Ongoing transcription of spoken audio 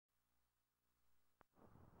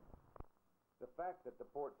fact that the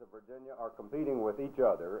ports of Virginia are competing with each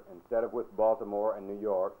other instead of with Baltimore and New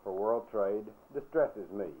York for world trade distresses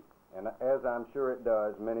me, and as I'm sure it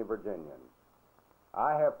does many Virginians.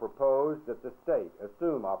 I have proposed that the state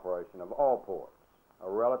assume operation of all ports, a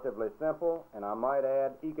relatively simple and, I might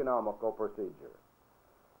add, economical procedure.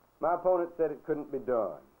 My opponent said it couldn't be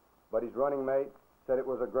done, but his running mate said it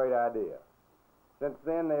was a great idea. Since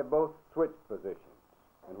then, they have both switched positions,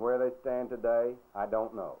 and where they stand today, I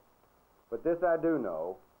don't know. But this I do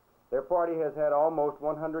know: their party has had almost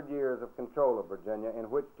 100 years of control of Virginia in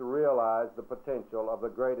which to realize the potential of the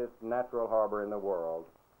greatest natural harbor in the world,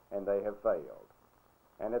 and they have failed.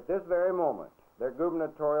 And at this very moment, their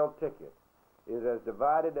gubernatorial ticket is as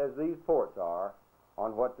divided as these ports are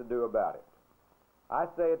on what to do about it. I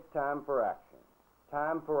say it's time for action,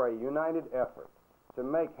 time for a united effort to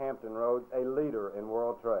make Hampton Roads a leader in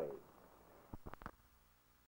world trade.